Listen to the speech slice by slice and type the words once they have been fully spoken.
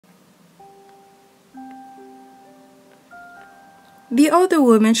The other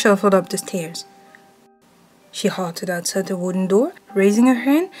woman shuffled up the stairs. She halted outside the wooden door, raising her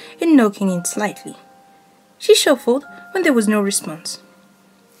hand and knocking it slightly. She shuffled when there was no response.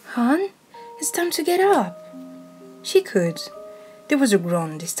 "Hon, it's time to get up." She could. There was a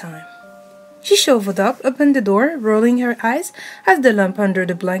groan this time. She shuffled up, opened the door, rolling her eyes at the lump under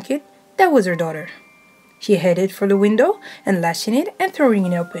the blanket. That was her daughter. She headed for the window and latching it and throwing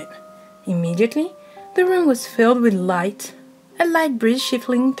it open. Immediately, the room was filled with light, a light breeze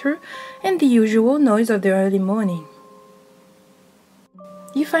shuffling through, and the usual noise of the early morning.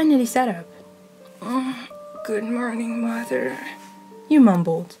 You finally sat up. "Good morning, Mother," you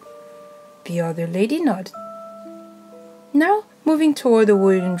mumbled. The other lady nodded. Now, moving toward the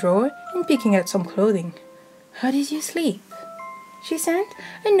wooden drawer and picking out some clothing. "How did you sleep?" She sent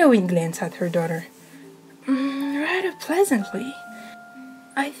a knowing glance at her daughter. Rather pleasantly.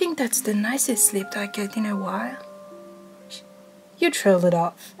 I think that's the nicest sleep I get in a while." You trailed it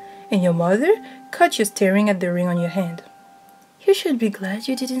off, and your mother caught you staring at the ring on your hand. "You should be glad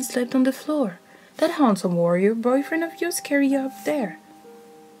you didn't sleep on the floor. That handsome warrior boyfriend of yours carried you up there.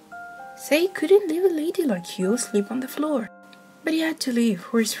 Say, couldn't leave a lady like you sleep on the floor. But he had to leave,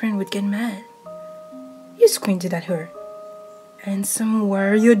 or his friend would get mad." You squinted at her. "Handsome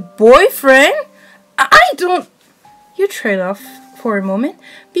warrior boyfriend? I don't..." You trailed off for a moment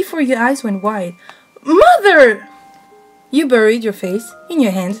before your eyes went wide. "Mother!" You buried your face in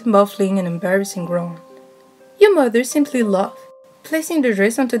your hands, muffling an embarrassing groan. Your mother simply laughed, placing the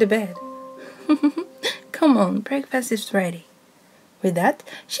dress onto the bed. "Come on, breakfast is ready." With that,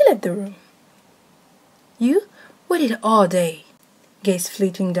 she left the room. You waited all day, gaze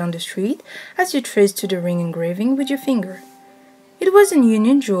flitting down the street as you traced to the ring engraving with your finger. It wasn't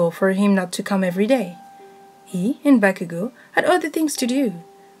unusual for him not to come every day. He and Bakugo had other things to do,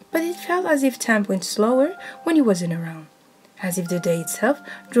 but it felt as if time went slower when he wasn't around, as if the day itself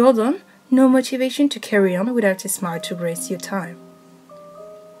drawled on, no motivation to carry on without a smile to grace your time.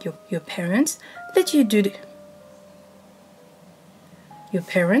 Your parents let you do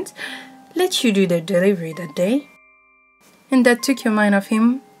their delivery that day, and that took your mind off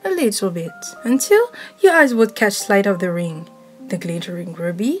him a little bit, until your eyes would catch sight of the ring, the glittering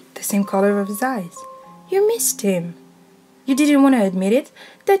ruby, the same color of his eyes. You missed him. You didn't want to admit it,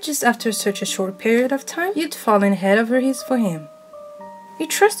 that just after such a short period of time, you'd fallen head over heels for him. He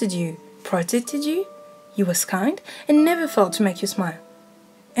trusted you, protected you, he was kind, and never failed to make you smile.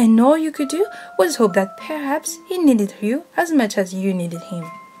 And all you could do was hope that perhaps he needed you as much as you needed him.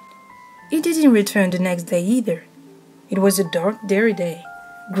 He didn't return the next day either. It was a dark, dreary day.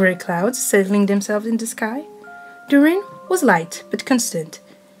 Grey clouds settling themselves in the sky. The rain was light but constant.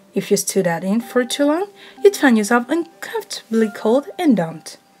 If you stood out in for too long, you'd find yourself uncomfortably cold and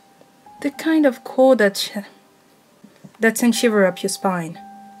damped. The kind of cold that sent shiver up your spine.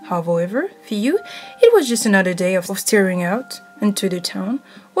 However, for you, it was just another day of staring out into the town,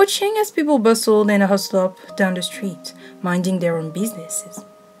 watching as people bustled and hustled up down the street, minding their own businesses.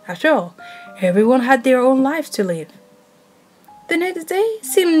 After all, everyone had their own life to live. The next day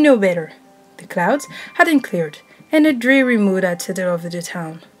seemed no better. The clouds hadn't cleared, and a dreary mood had settled over the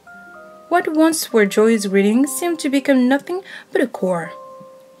town. What once were joyous greetings seemed to become nothing but a chore.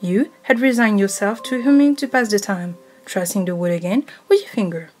 You had resigned yourself to humming to pass the time, tracing the wood again with your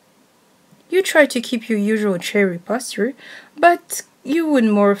finger. You tried to keep your usual cheery posture, but you would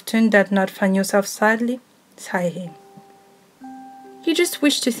more often than not find yourself sadly sighing. You just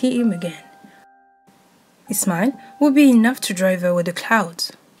wished to see him again. His smile would be enough to drive away the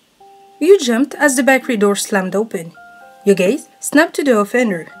clouds. You jumped as the bakery door slammed open. Your gaze snapped to the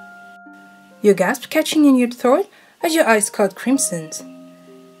offender. Your gasp catching in your throat as your eyes caught crimson's.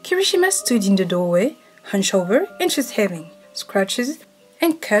 Kirishima stood in the doorway, hunched over and just having scratches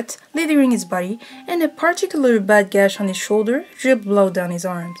and cuts littering his body, and a particularly bad gash on his shoulder dripped blood down his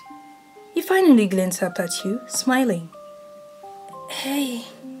arms. He finally glanced up at you, smiling. "Hey."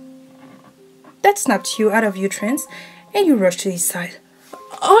 That snapped you out of your trance, and you rushed to his side.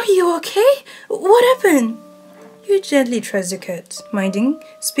 "Are you okay? What happened?" You gently traced the cut,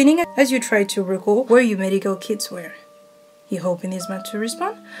 spinning as you tried to recall where your medical kits were. He opened his mouth to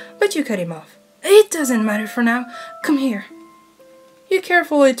respond, but you cut him off. "It doesn't matter for now. Come here." You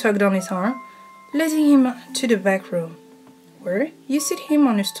carefully tugged on his arm, leading him to the back room, where you set him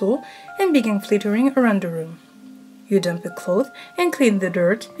on a stool and began flittering around the room. You dumped the cloth and cleaned the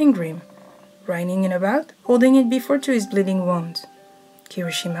dirt and grime, running in about, holding it before to his bleeding wound.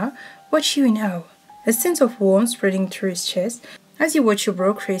 Kirishima watched you in awe, a sense of warmth spreading through his chest as he watched your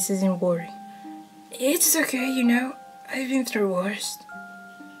broke faces in worry. "It's okay, I've been through worse."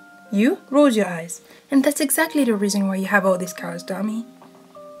 You rolled your eyes. And that's exactly the reason why you have all these scars, dummy.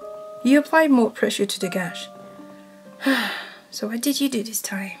 You applied more pressure to the gash. So what did you do this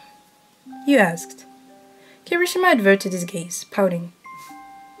time? You asked. Kirishima averted his gaze, pouting.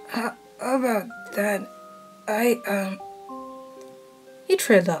 How about that? He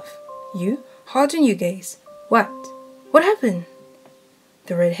trailed off. You hardened your gaze. What? What happened?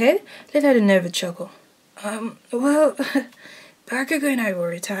 The redhead let out a nervous chuckle. Well, Bakugo and I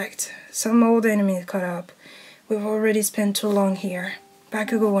were attacked. Some old enemies caught up. We've already spent too long here.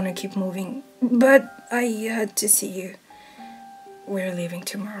 Bakugo wanna keep moving, but I had to see you. We're leaving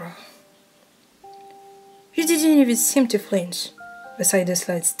tomorrow. You didn't even seem to flinch, beside the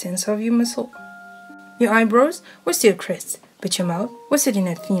slight tense of your muscle. Your eyebrows were still creased, but your mouth was set in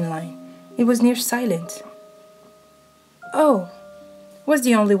a thin line. It was near silent. Oh, was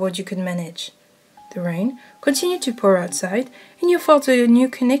the only word you could manage. The rain continued to pour outside, and you felt a new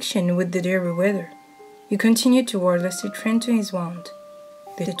connection with the dreary weather. You continued to wordlessly trend to his wand,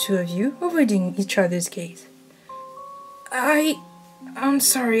 the two of you avoiding each other's gaze. I'm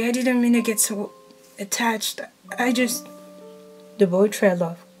sorry, I didn't mean to get so attached. The boy trailed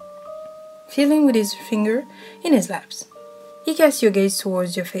off, feeling with his finger in his laps. He cast your gaze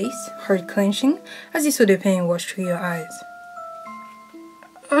towards your face, heart clenching as he saw the pain wash through your eyes.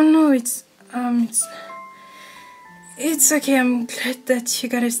 Oh no, it's okay. I'm glad that you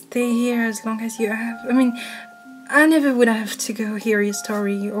gotta stay here as long as you have. I mean, I never would have to go hear your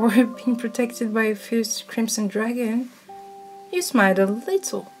story or been protected by a fierce crimson dragon. You smiled a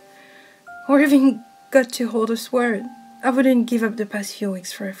little, or even got to hold a sword. I wouldn't give up the past few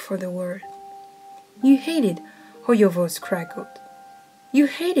weeks for the word. You hated how your voice crackled. You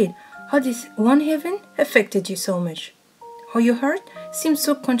hated how this one heaven affected you so much. How your heart seemed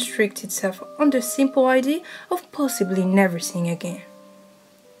so constrict itself on the simple idea of possibly never seeing again.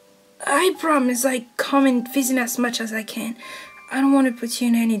 I promise I come and visit as much as I can. I don't want to put you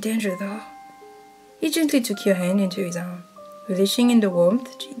in any danger though. He gently took your hand into his arm, relishing in the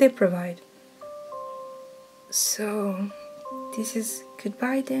warmth they provide. So, this is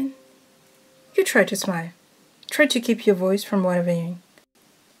goodbye then? You tried to smile, tried to keep your voice from wavering.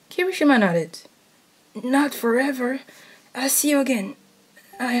 Kirishima nodded. Not forever. I'll see you again.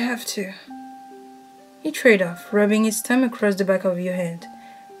 I have to. He trailed off, rubbing his thumb across the back of your hand.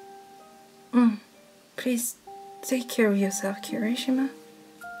 Please take care of yourself, Kirishima.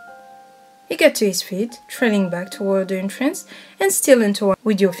 He got to his feet, trailing back toward the entrance and still into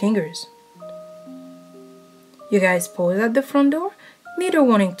with your fingers. You guys paused at the front door, neither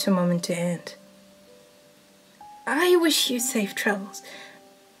wanting the moment to end. I wish you safe travels.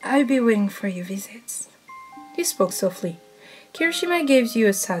 I'll be waiting for your visits. He spoke softly. Kirishima gave you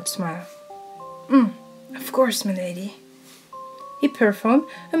a sad smile. Of course, my lady. He performed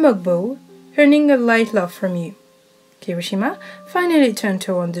a mock bow, earning a light laugh from you. Kirishima finally turned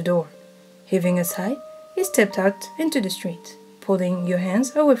toward the door. Heaving a sigh, he stepped out into the street, pulling your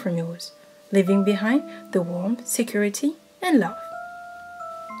hands away from yours, leaving behind the warmth, security, and love.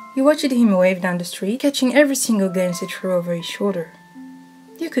 You watched him wave down the street, catching every single glance he threw over his shoulder.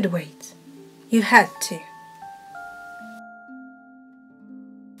 You could wait. You had to.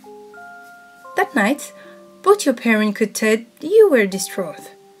 That night, both your parents could tell you were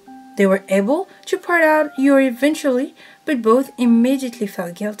distraught. They were able to part out you eventually, but both immediately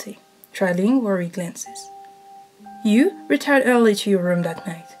felt guilty, trailing worried glances. You retired early to your room that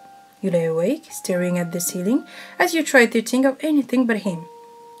night. You lay awake, staring at the ceiling as you tried to think of anything but him.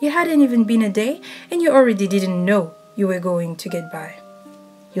 It hadn't even been a day, and you already didn't know you were going to get by.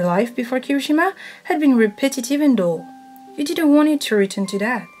 Your life before Kirishima had been repetitive and dull. You didn't want it to return to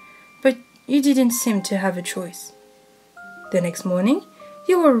that, but you didn't seem to have a choice. The next morning,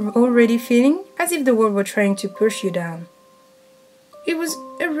 you were already feeling as if the world were trying to push you down. It was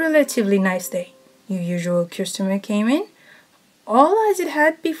a relatively nice day. Your usual customer came in, all as it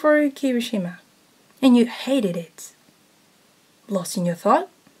had before Kirishima, and you hated it. Lost in your thought,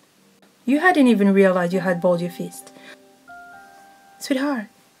 you hadn't even realized you had balled your fist. Sweetheart!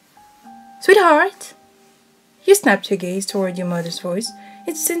 Sweetheart! You snapped your gaze toward your mother's voice,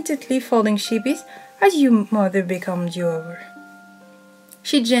 instantly falling sheepish as your mother beckoned you over.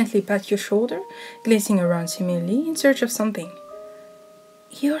 She gently patted your shoulder, glancing around seemingly in search of something.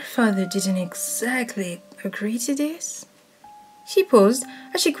 Your father didn't exactly agree to this? She paused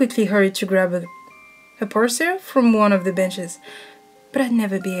as she quickly hurried to grab a parcel from one of the benches. But I'd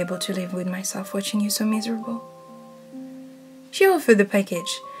never be able to live with myself watching you so miserable. She offered the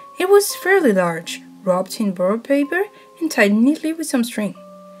package. It was fairly large, wrapped in borrowed paper and tied neatly with some string.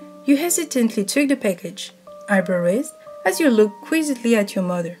 You hesitantly took the package, eyebrow raised, as you looked quizzically at your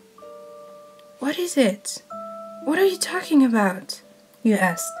mother. What is it? What are you talking about? You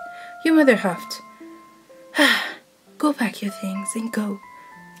asked. Your mother huffed. Go pack your things and go.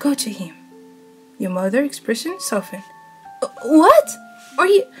 Go to him. Your mother's expression softened. What? Are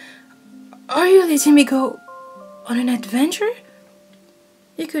you letting me go on an adventure?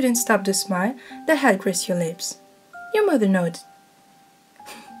 You couldn't stop the smile that had graced your lips. Your mother nodded.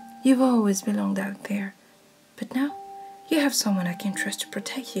 You've always belonged out there, but now you have someone I can trust to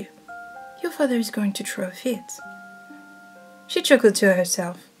protect you. Your father is going to throw a fit. She chuckled to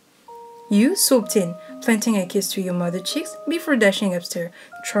herself. You swooped in, planting a kiss to your mother's cheeks before dashing upstairs,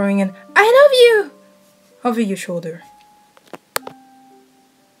 throwing an "I love you" over your shoulder.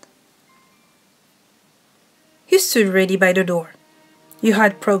 You stood ready by the door. You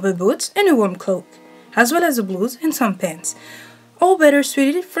had proper boots and a warm cloak, as well as a blouse and some pants, all better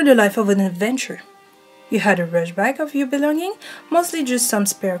suited for the life of an adventure. You had a rush bag of your belongings, mostly just some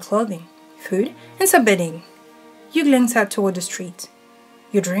spare clothing, food, and some bedding. You glanced out toward the street.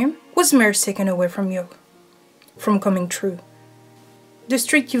 Your dream was mere second away from coming true. The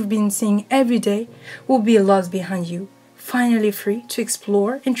street you've been seeing every day will be lost behind you, finally free to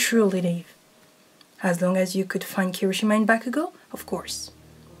explore and truly live. As long as you could find Kirishima and Bakugo, of course.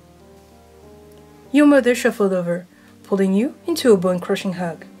 Your mother shuffled over, pulling you into a bone-crushing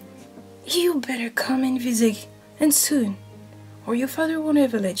hug. You better come and visit, and soon, or your father won't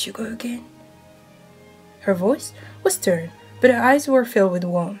ever let you go again. Her voice was stern, but her eyes were filled with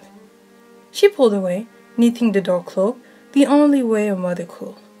warmth. She pulled away, knitting the door cloak the only way a mother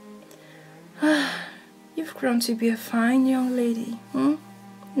could. You've grown to be a fine young lady,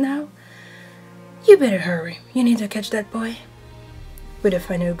 Now, you better hurry. You need to catch that boy. With a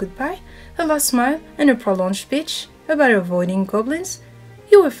final goodbye, a last smile, and a prolonged speech about avoiding goblins,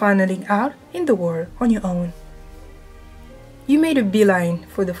 you were finally out in the world on your own. You made a beeline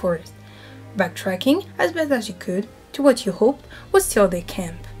for the forest, backtracking as best as you could to what you hoped was still their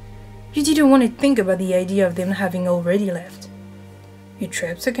camp. You didn't want to think about the idea of them having already left. You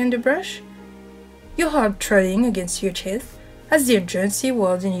trapped against the brush, your heart thudding against your chest as the urgency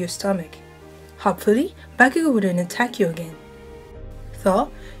welled in your stomach. Hopefully, Bakugo wouldn't attack you again.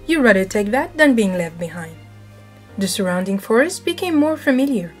 Thought you'd rather take that than being left behind. The surrounding forest became more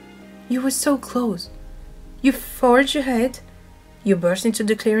familiar. You were so close. You forged ahead. You burst into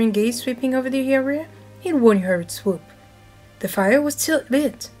the clearing gaze sweeping over the area in one hurried swoop. The fire was still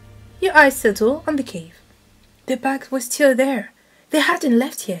lit. Your eyes settled on the cave. The pack was still there. They hadn't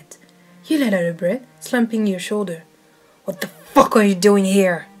left yet. You let out a breath, slumping your shoulder. What the fuck are you doing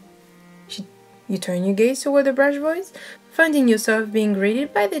here? You turn your gaze toward the brush boys, finding yourself being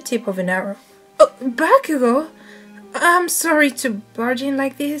greeted by the tip of an arrow. Oh, Bakugo! I'm sorry to barge in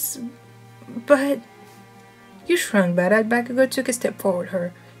like this, but... You shrunk back as Bakugo took a step forward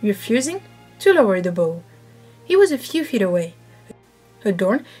her, refusing to lower the bow. He was a few feet away,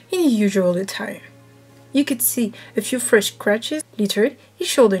 adorned in his usual attire. You could see a few fresh scratches littered his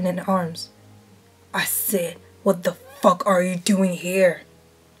shoulders and arms. I said, what the fuck are you doing here?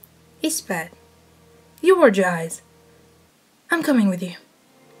 He spat. You rolled your eyes. I'm coming with you,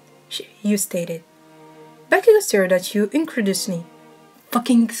 you stated. Bakugo stared at you incredulously.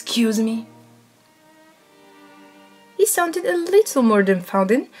 Fucking excuse me? He sounded a little more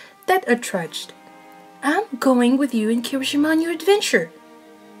dumbfounded than outraged. I'm going with you and Kirishima on your adventure.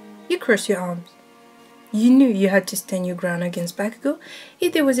 You crossed your arms. You knew you had to stand your ground against Bakugo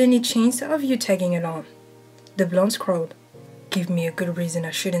if there was any chance of you tagging along. The blonde scrawled. Give me a good reason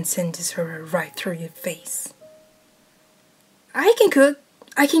I shouldn't send this horror right through your face. I can cook,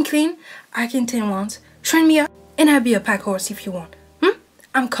 I can clean, I can tend wounds. Train me up, and I'll be a pack horse if you want.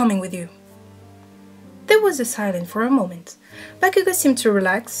 I'm coming with you. There was a silence for a moment. Bakugo seemed to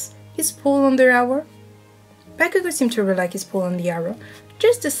relax his pull on the arrow.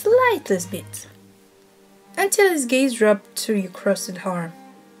 Just the slightest bit, until his gaze dropped to your crossed arm.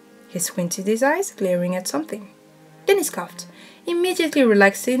 He squinted his eyes, glaring at something. Then he scoffed. Immediately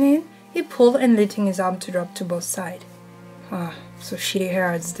relaxing it, he pulled and letting his arm to drop to both sides. So Shitty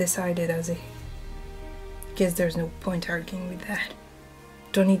Hair's decided, has he? Guess there's no point arguing with that.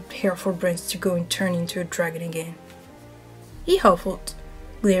 Don't need hair for brains to go and turn into a dragon again. He huffled,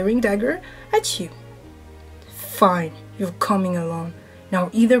 glaring dagger at you. Fine, you're coming along. Now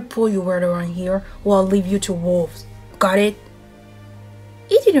either pull your weight around here or I'll leave you to wolves. Got it?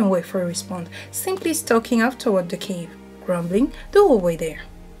 He didn't wait for a response, simply stalking off toward the cave, grumbling the whole way there.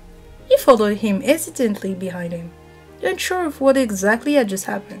 You followed him hesitantly behind him, unsure of what exactly had just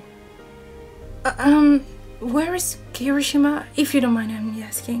happened. Where is Kirishima, if you don't mind me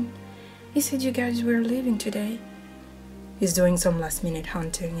asking? He said you guys were leaving today. He's doing some last-minute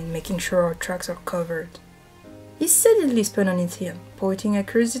hunting and making sure our tracks are covered. He suddenly spun on his heel, pointing a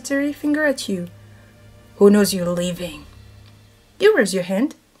accusatory finger at you. Who knows you're leaving? You raise your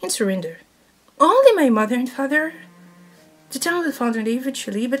hand in surrender. Only my mother and father. The town will find it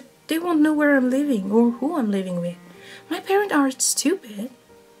eventually, but they won't know where I'm living or who I'm living with. My parents aren't stupid.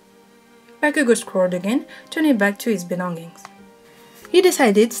 Bakugo scrolled again, turning back to his belongings. He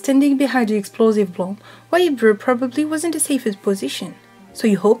decided, standing behind the explosive bomb, why Ibra probably wasn't the safest position, so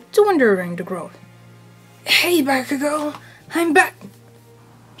he hoped to wander around the grove. Hey Bakugo, I'm back!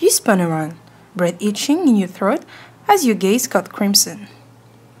 You spun around, breath itching in your throat as your gaze caught crimson.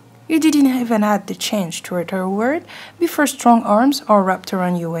 You didn't even have the chance to utter a word before strong arms are wrapped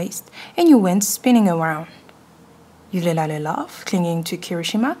around your waist and you went spinning around. You let out a laugh, clinging to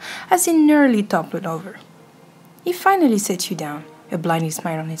Kirishima as he nearly toppled over. He finally set you down, a blinding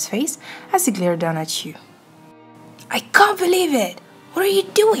smile on his face as he glared down at you. I can't believe it! What are you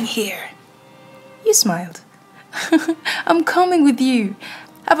doing here? You smiled. I'm coming with you.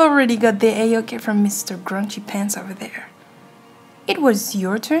 I've already got the Aoke from Mr. Grunchy Pants over there. It was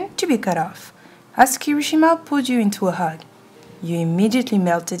your turn to be cut off, as Kirishima pulled you into a hug. You immediately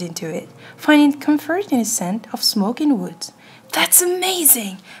melted into it, finding comfort in the scent of smoke and wood. That's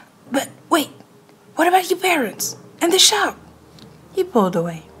amazing! But wait, what about your parents? And the shop? He pulled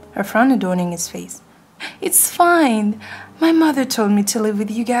away, a frown adorning his face. It's fine. My mother told me to live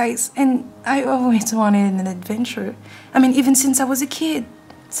with you guys, and I always wanted an adventure. Even since I was a kid.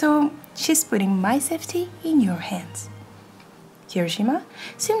 So she's putting my safety in your hands. Kirishima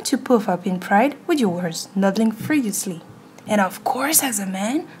seemed to puff up in pride with your words, nodding furiously. And of course, as a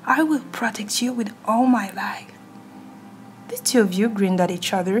man, I will protect you with all my life. The two of you grinned at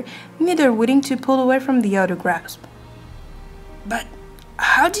each other, neither willing to pull away from the other grasp. But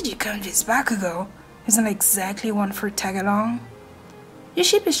how did you convince Bakugo? Isn't exactly one for tag-along? You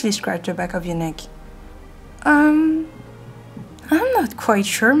sheepishly scratched the back of your neck. I'm not quite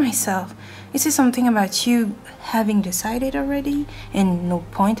sure myself. Is it something about you having decided already, and no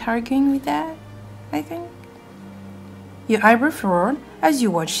point arguing with that, I think? Your eyebrow furrowed as you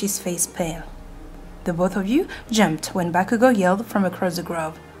watched his face pale. The both of you jumped when Bakugo yelled from across the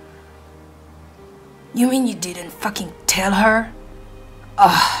grove. You mean you didn't fucking tell her?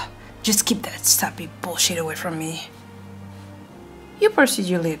 Just keep that sappy bullshit away from me. You pursed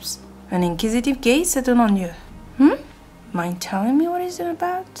your lips. An inquisitive gaze settled on you. Mind telling me what it's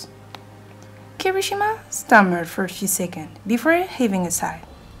about? Kirishima stammered for a few seconds before heaving a sigh.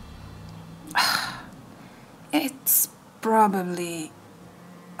 It's probably...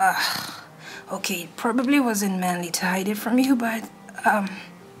 okay, it probably wasn't manly to hide it from you, but...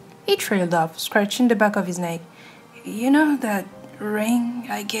 He trailed off, scratching the back of his neck. You know that ring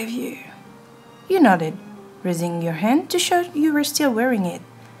I gave you? You nodded, raising your hand to show you were still wearing it.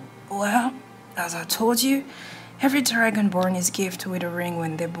 Well, as I told you, every dragonborn is gifted with a ring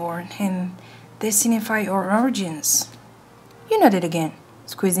when they're born, and they signify our origins. You nodded again,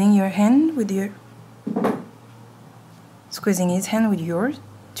 squeezing his hand with yours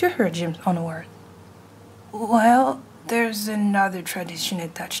to urge him onward. Well, there's another tradition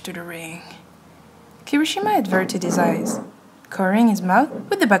attached to the ring. Kirishima averted his eyes, covering his mouth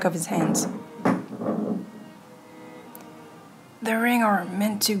with the back of his hands. The ring are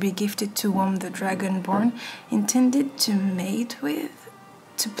meant to be gifted to whom the dragonborn intended to mate with,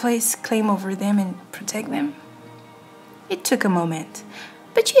 to place claim over them and protect them. It took a moment,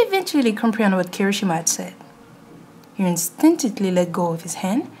 but you eventually comprehended what Kirishima had said. You instinctively let go of his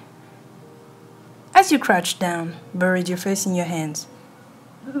hand. As you crouched down, buried your face in your hands.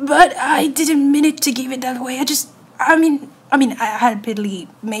 But I didn't mean it to give it that way. I had happily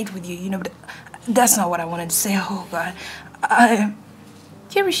mate with you, but that's not what I wanted to say. Oh God.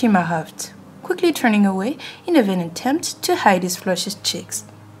 Kirishima huffed, quickly turning away in a vain attempt to hide his flushed cheeks.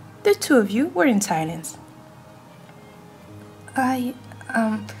 The two of you were in silence. I'm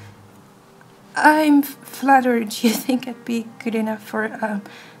flattered you think I'd be good enough for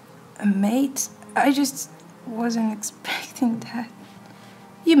a mate. I just wasn't expecting that.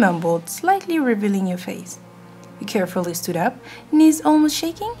 You mumbled, slightly revealing your face. You carefully stood up, knees almost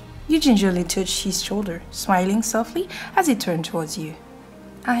shaking. You gingerly touched his shoulder, smiling softly as he turned towards you.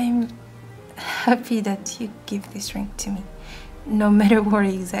 I'm happy that you give this ring to me, no matter what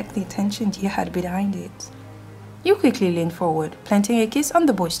exact intention you had behind it. You quickly leaned forward, planting a kiss on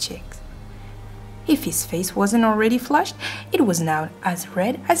the boy's cheeks. If his face wasn't already flushed, it was now as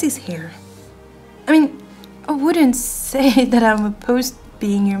red as his hair. I wouldn't say that I'm opposed to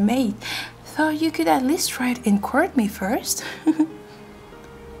being your mate. Thought you could at least try and court me first.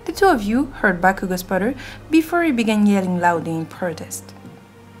 The The two of you heard Bakugo sputter before he began yelling loudly in protest.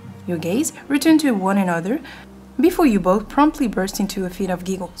 Your gaze returned to one another before you both promptly burst into a fit of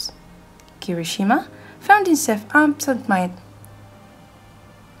giggles. Kirishima found himself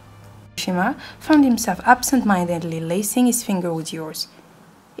absent-mindedly lacing his finger with yours,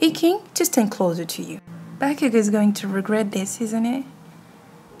 aching to stand closer to you. Bakugo is going to regret this, isn't it?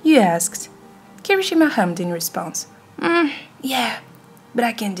 You asked. Kirishima hummed in response. Yeah, but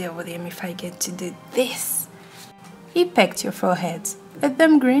I can deal with him if I get to do this. He pecked your foreheads, a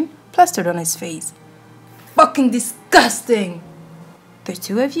dumb grin plastered on his face. Fucking disgusting! The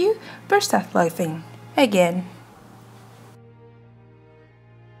two of you burst out laughing, again.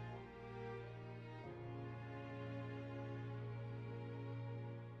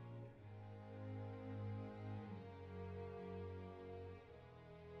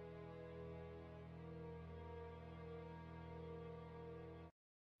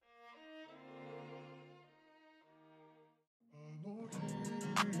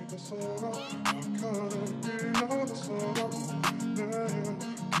 The